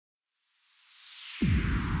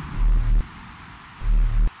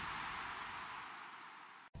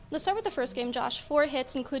Let's start with the first game, Josh. 4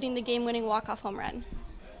 hits, including the game-winning walk-off home run.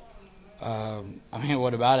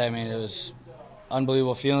 What about it? It was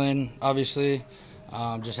unbelievable feeling, obviously.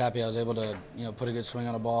 Just happy I was able to, put a good swing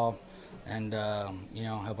on the ball and,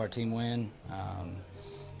 help our team win.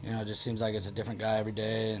 It just seems like it's a different guy every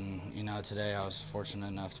day, and, today I was fortunate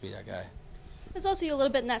enough to be that guy. There's also you a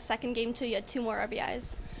little bit in that second game, too. You had 2 more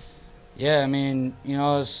RBIs. Yeah, I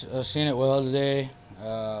was seeing it well today.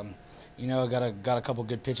 Got a couple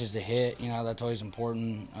good pitches to hit. That's always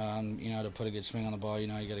important. To put a good swing on the ball, you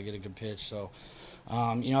got to get a good pitch. So,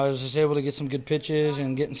 I was just able to get some good pitches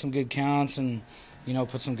and getting some good counts and,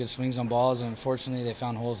 put some good swings on balls. And unfortunately, they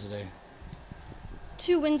found holes today.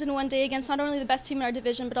 2 wins in one day against not only the best team in our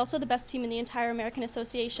division, but also the best team in the entire American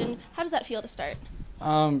Association. How does that feel to start?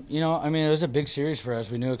 It was a big series for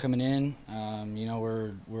us. We knew it coming in.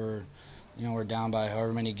 We're down by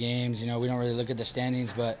however many games. We don't really look at the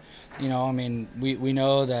standings, but, we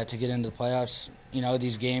know that to get into the playoffs,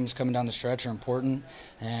 these games coming down the stretch are important.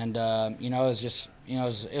 And, it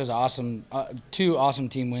was awesome. 2 awesome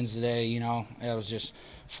team wins today. I was just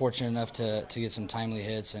fortunate enough to get some timely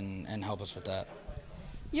hits and help us with that.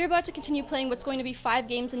 You're about to continue playing what's going to be 5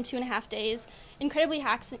 games in 2.5 days. Incredibly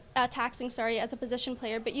taxing, as a position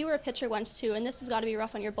player, but you were a pitcher once too, and this has got to be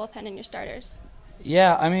rough on your bullpen and your starters.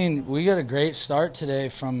 Yeah, we got a great start today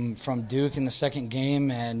from Duke in the second game,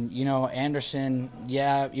 and Anderson,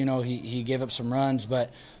 he gave up some runs,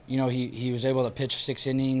 but he was able to pitch 6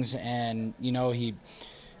 innings, and he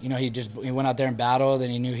went out there and battled,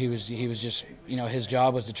 and he knew he was just his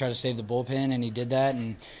job was to try to save the bullpen, and he did that.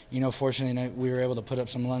 And fortunately we were able to put up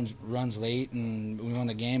some runs late, and we won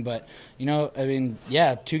the game. But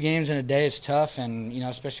 2 games in a day is tough, and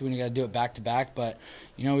especially when you got to do it back to back. But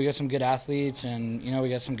we got some good athletes, and we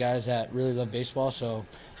got some guys that really love baseball. So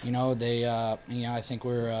I think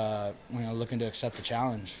we're looking to accept the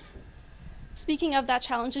challenge. Speaking of that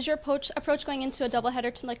challenge, does your approach going into a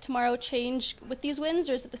doubleheader tomorrow change with these wins,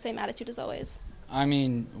 or is it the same attitude as always?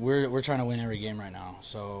 We're trying to win every game right now.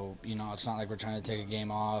 So, it's not like we're trying to take a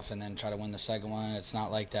game off and then try to win the second one. It's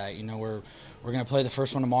not like that. We're going to play the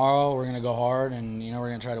first one tomorrow. We're going to go hard, and, we're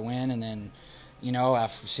going to try to win. And then,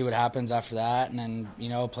 see what happens after that, and then,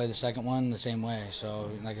 play the second one the same way.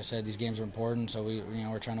 So, like I said, these games are important, so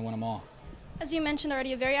we're trying to win them all. As you mentioned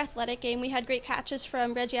already, a very athletic game. We had great catches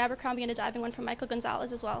from Reggie Abercrombie and a diving one from Michael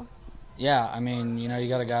Gonzalez as well. Yeah, you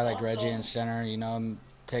got a guy like Reggie in center,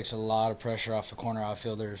 takes a lot of pressure off the corner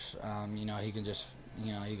outfielders. He can just,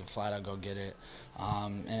 he can flat out go get it.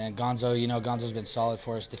 And then Gonzo, Gonzo's been solid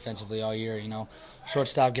for us defensively all year.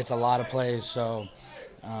 Shortstop gets a lot of plays, so,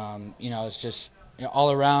 it's just,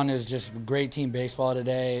 all around it was just great team baseball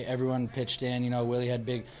today. Everyone pitched in. Willie had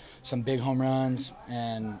some big home runs,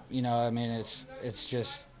 and it's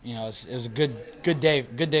just it was a good day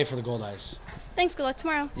for the Goldeyes. Thanks. Good luck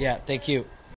tomorrow. Yeah, thank you.